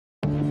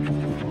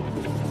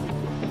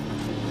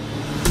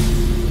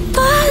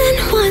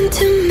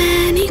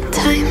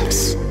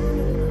close.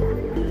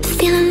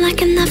 Feeling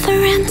like it never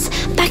ends,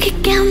 back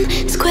again,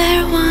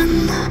 square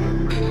one.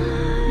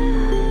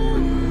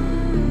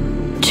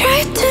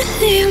 Tried to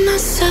leave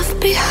myself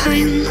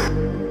behind,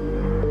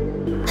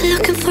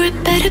 looking for a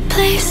better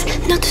place,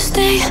 not to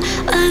stay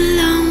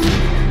alone.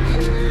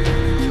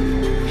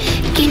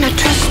 Gain our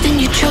trust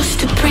and you chose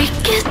to break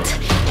it.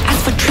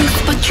 Ask for truth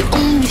but you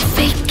only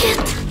fake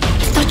it.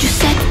 Thought you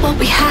said what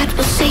we had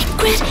was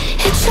sacred.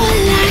 It's all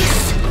lies,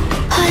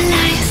 all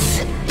lies.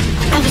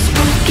 I was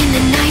broken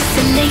and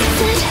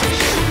isolated,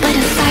 but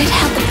inside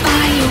held the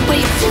fire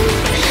waiting.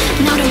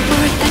 Not a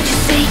word that you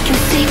say can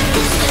save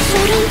this, so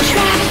don't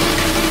try,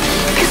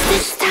 'cause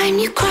this time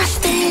you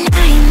crossed the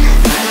line.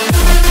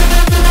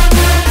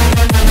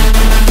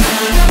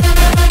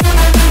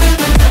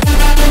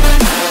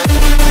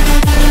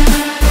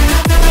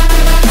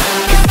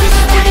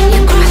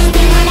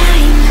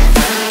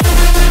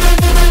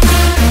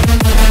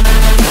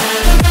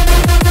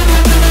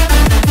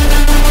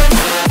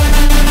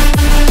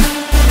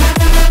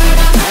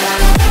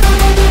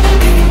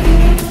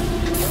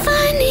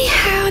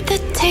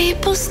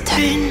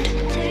 Turned.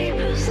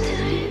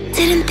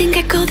 Didn't think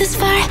I'd go this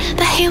far,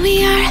 but here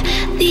we are,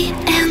 the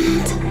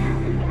end.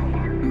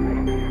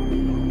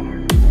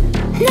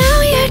 Now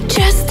you're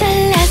just a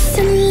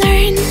lesson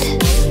learned,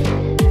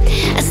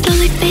 a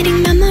slowly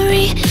fading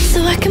memory, so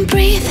I can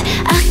breathe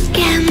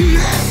again.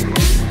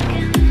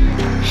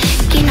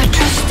 Gain our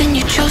trust and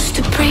you chose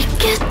to break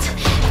it.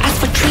 Ask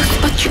for truth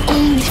but you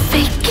only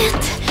fake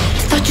it.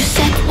 Thought you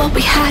said what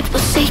we had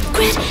was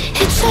sacred.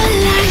 It's all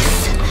lies,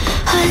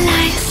 all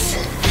lies.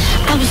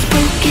 I was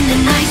broken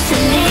and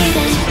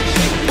isolated,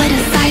 but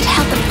inside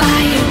held the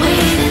fire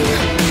waiting.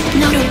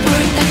 Not a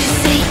word that you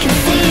say can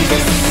save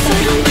this, so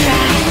don't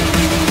try,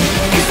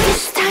 'cause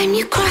this time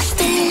you crossed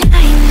the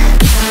line.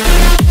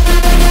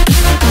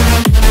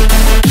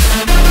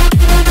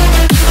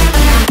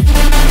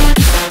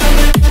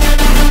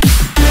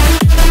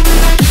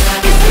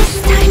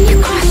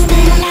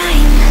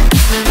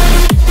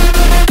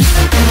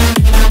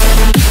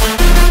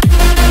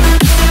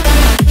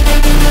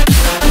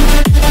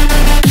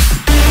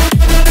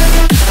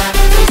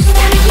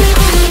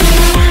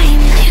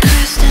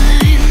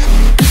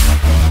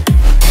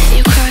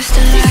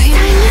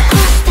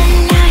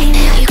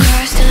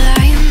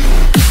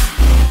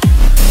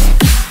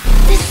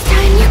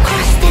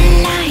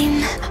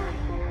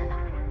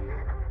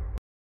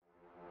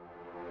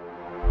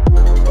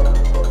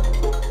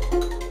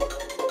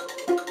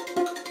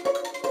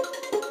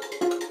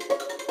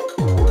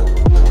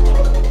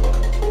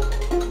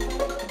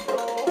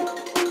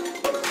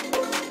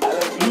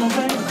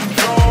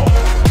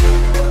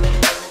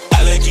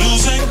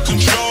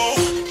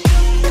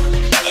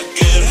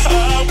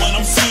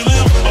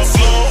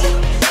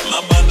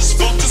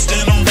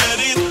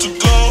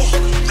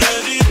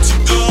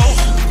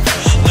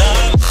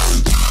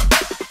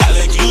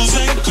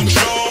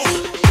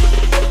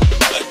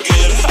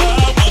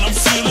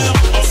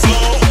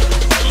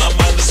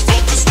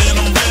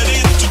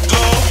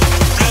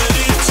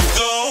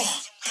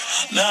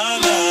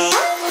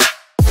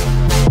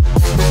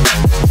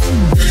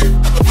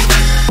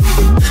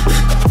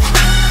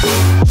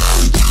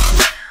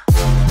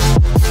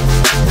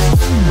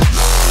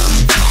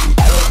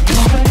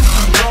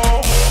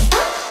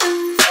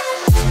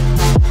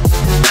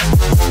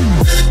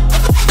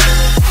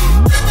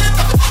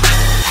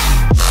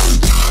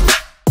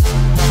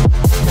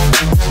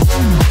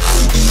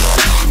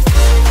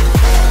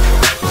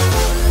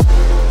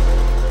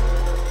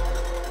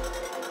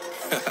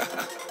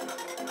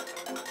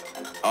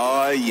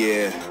 Oh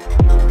yeah.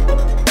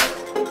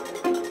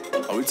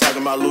 Are we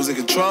talking about losing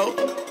control?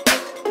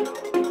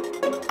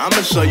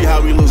 I'ma show you how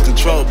we lose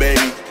control,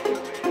 baby.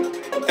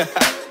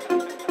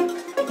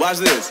 Watch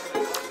this.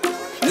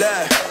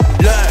 Look,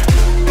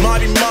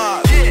 Marty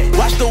Mark.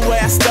 Watch the way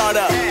I start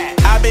up.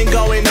 I've been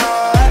going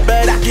hard,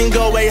 but I can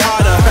go way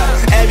harder.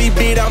 Every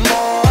beat I'm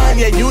on,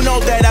 yeah, you know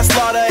that I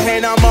slaughter.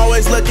 And I'm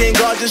always looking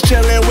gorgeous,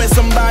 chilling with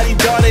somebody's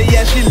daughter.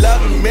 Yeah, she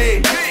loving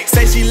me.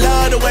 Say she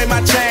love the way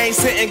my chain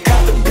sit and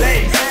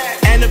contemplate.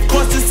 And of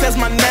course it says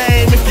my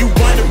name if you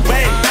wanna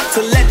wait.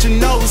 To let you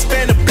know who's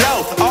finna blow.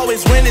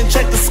 Always win and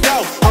check the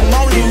scope. I'm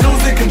only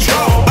losing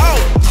control. Oh,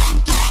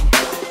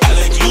 I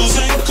like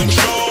losing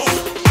control.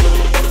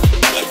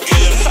 I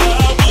get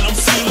high when I'm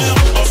feeling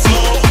my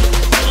flow.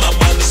 My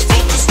mind is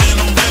focused and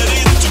I'm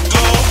ready to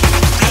go.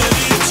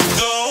 Ready to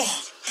go.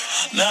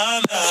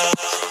 Nah, nah.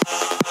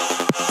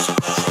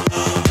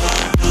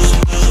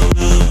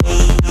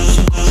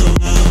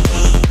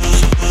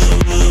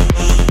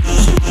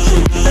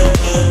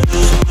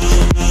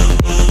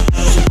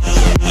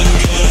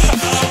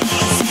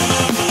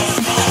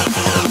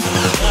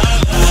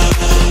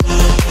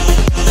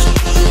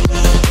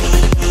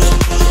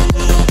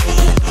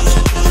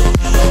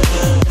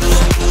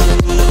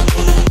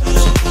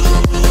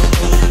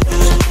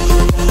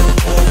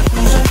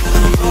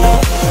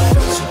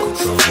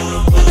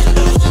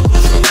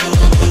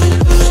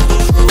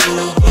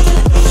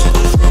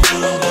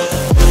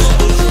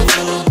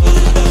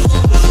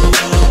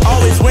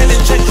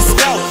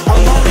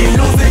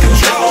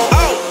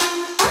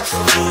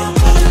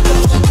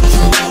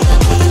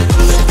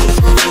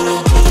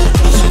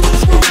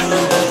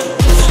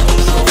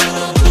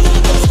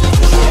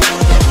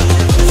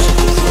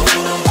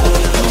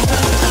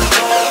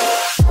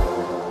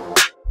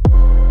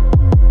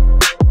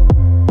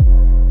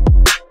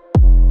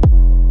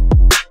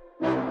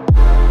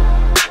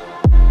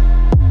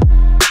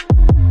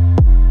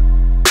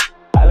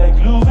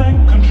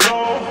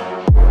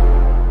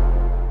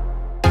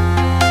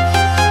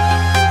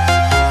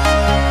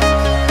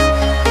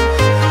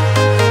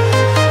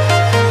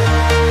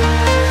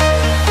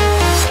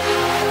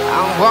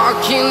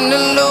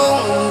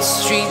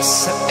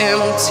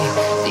 empty.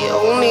 The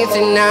only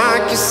thing I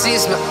can see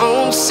is my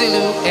own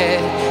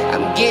silhouette.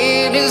 I'm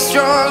getting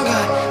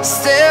stronger,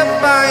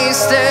 step by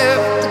step.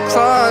 The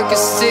clock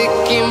is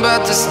ticking,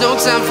 but there's no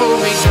time for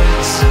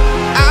regrets.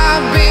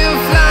 I've been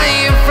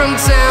flying from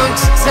town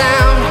to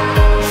town,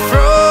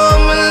 from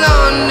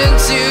London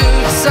to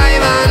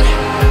Taiwan.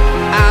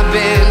 I've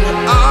been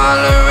all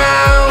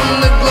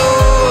around the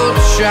globe,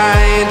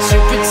 trying to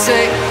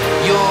protect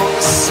your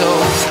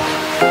soul.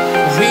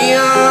 We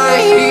are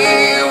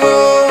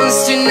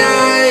heroes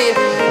tonight.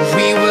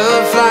 We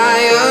will fly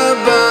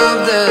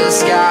above the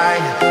sky.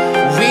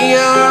 We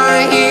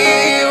are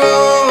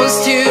heroes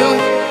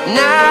tonight.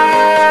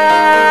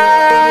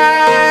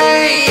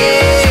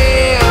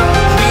 Yeah.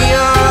 We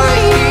are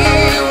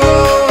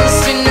heroes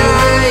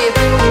tonight.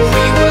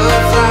 We will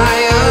fly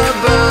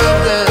above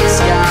the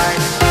sky.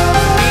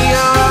 We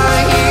are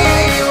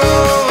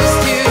heroes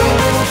tonight.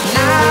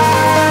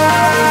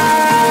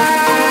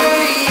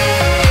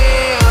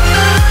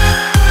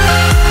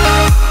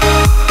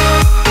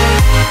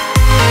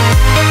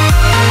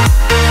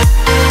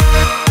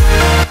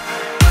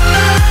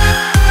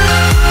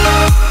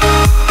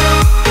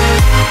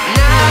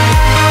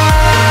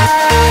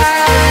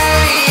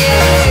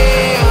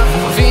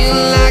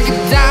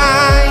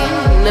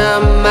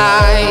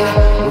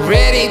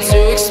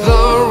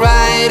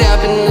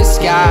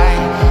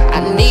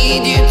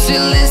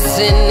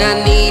 I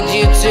need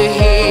you to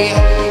hear,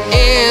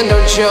 and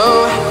don't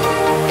show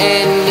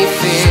any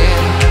fear.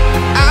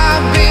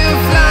 I've been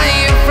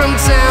flying from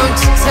town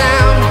to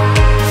town,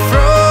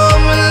 from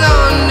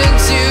London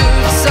to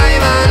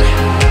Taiwan.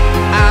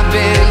 I've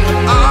been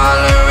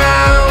all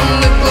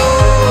around the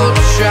globe,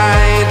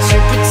 trying to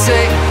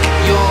protect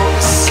your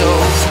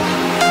soul.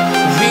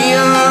 We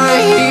are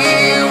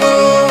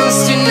heroes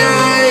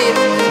tonight.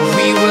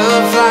 We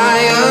will fly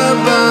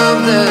above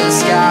the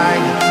sky.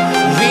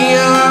 We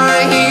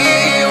are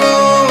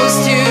heroes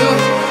tonight.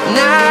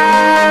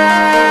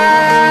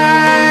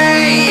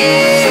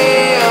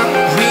 Yeah.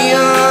 We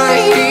are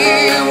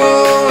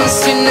heroes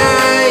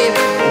tonight.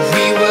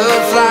 We will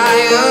fly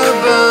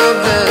above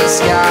the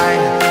sky.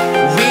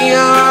 We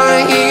are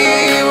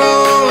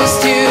heroes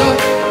tonight.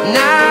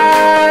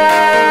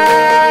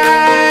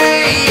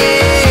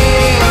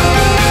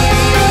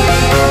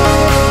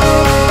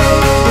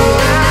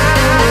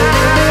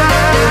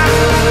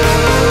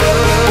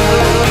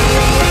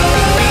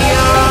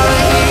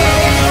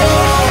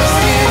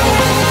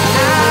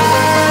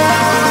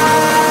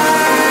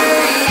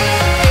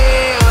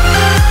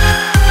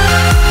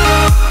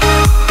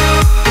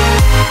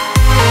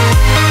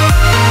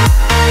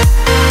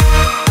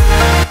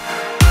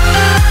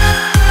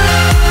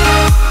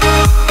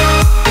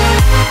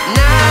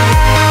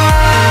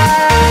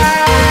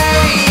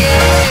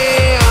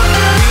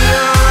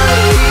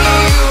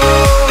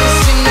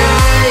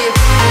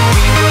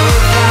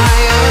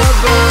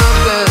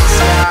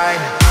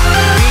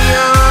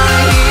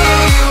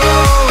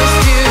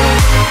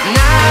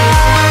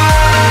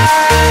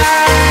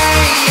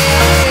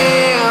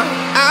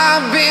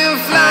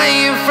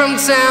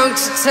 Town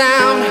to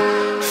town,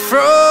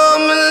 from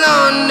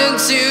London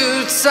to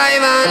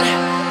Taiwan.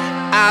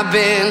 I've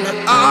been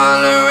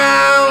all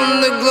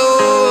around the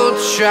globe,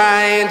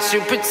 trying to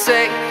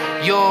protect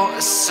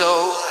your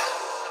soul.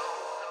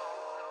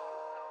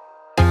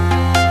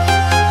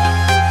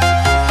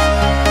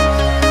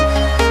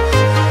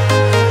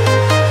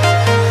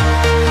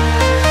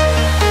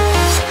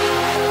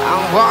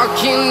 I'm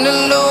walking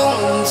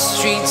alone, the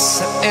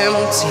streets are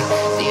empty.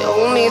 The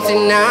only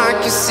thing I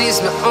can see is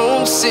my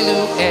own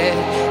silhouette.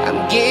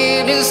 I'm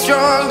getting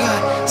stronger,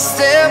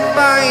 step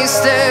by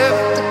step.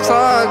 The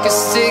clock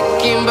is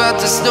ticking, but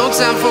there's no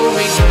time for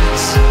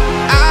regrets.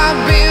 I've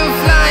been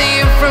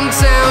flying from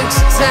town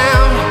to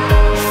town,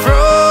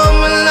 from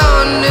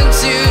London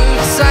to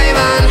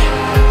Taiwan.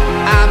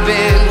 I've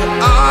been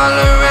all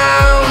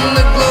around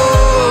the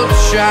globe,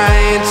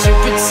 trying to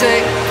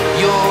protect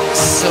your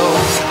soul.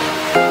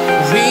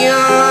 We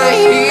are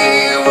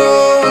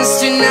heroes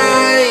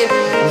tonight.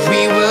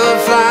 We will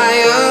fly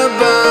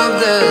above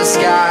the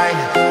sky.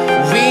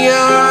 We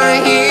are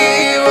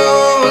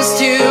heroes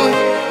tonight.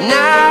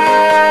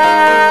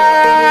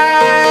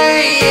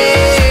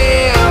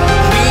 Yeah.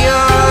 We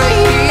are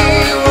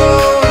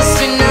heroes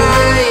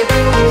tonight.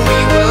 We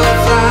will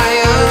fly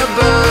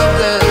above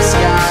the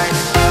sky.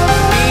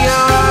 We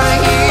are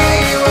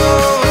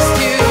heroes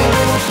tonight.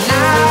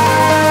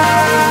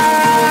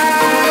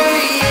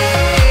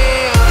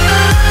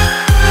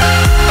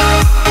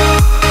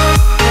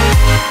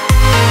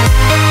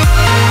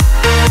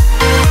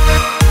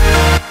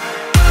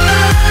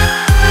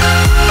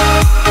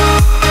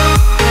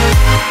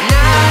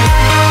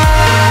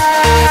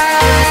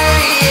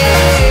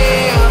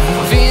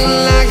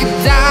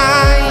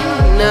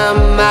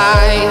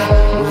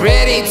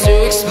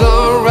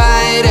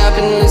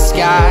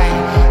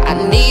 I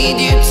need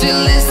you to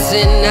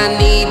listen, I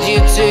need you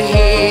to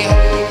hear,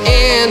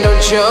 and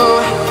don't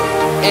show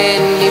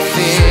any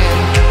fear.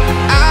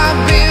 I've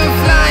been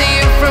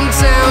flying from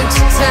town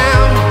to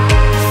town,